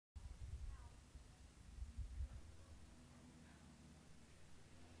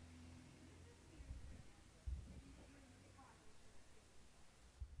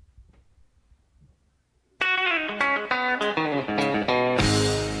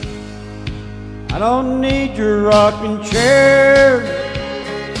I don't need your rocking chair,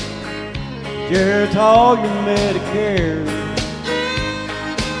 just all your Medicare.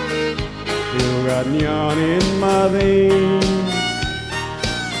 Still got neon in my veins.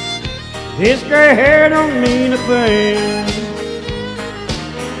 This gray hair don't mean a thing.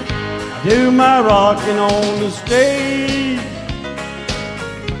 I do my rocking on the stage.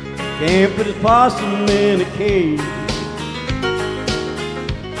 Can't put a possum in a cage.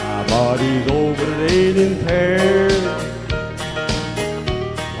 My body's old but it ain't impaired.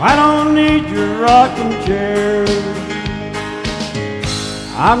 I don't need your rocking chair.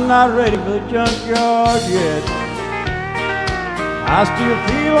 I'm not ready for the junkyard yet. I still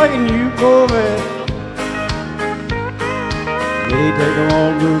feel like a new Corvette. May take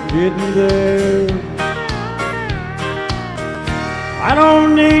longer getting there. I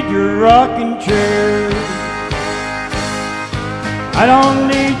don't need your rocking chair. I don't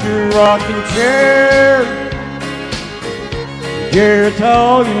need your rocking chair. Garrett's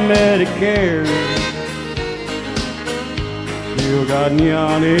all your Medicare. Still got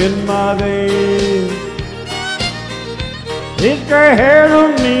neon in my veins. This gray hair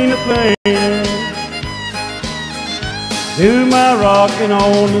don't mean a thing. Do my rocking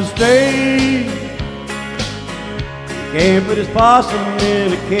on the stage. Can't put his possum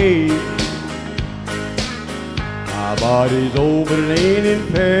in a cage. My body's old but it ain't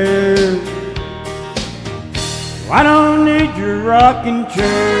impaired. I don't need your rocking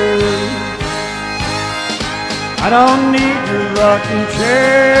chair. I don't need your rocking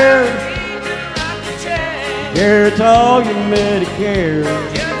chair. Garrett's all your Medicare.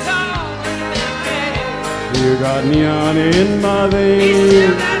 Still got neon in my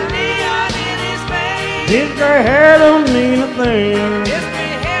veins. His gray hair don't mean a thing.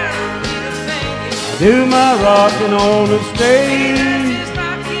 I do my rocking on the stage.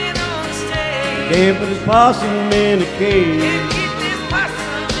 Can't put his possum in a cage.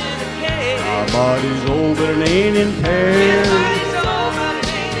 My body's old but it ain't impaired.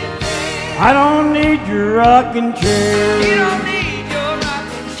 I don't need your rocking chair.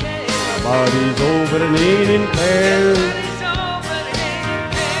 My body's old but it ain't impaired.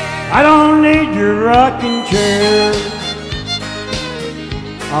 I don't need your rocking chair.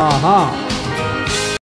 Uh-huh.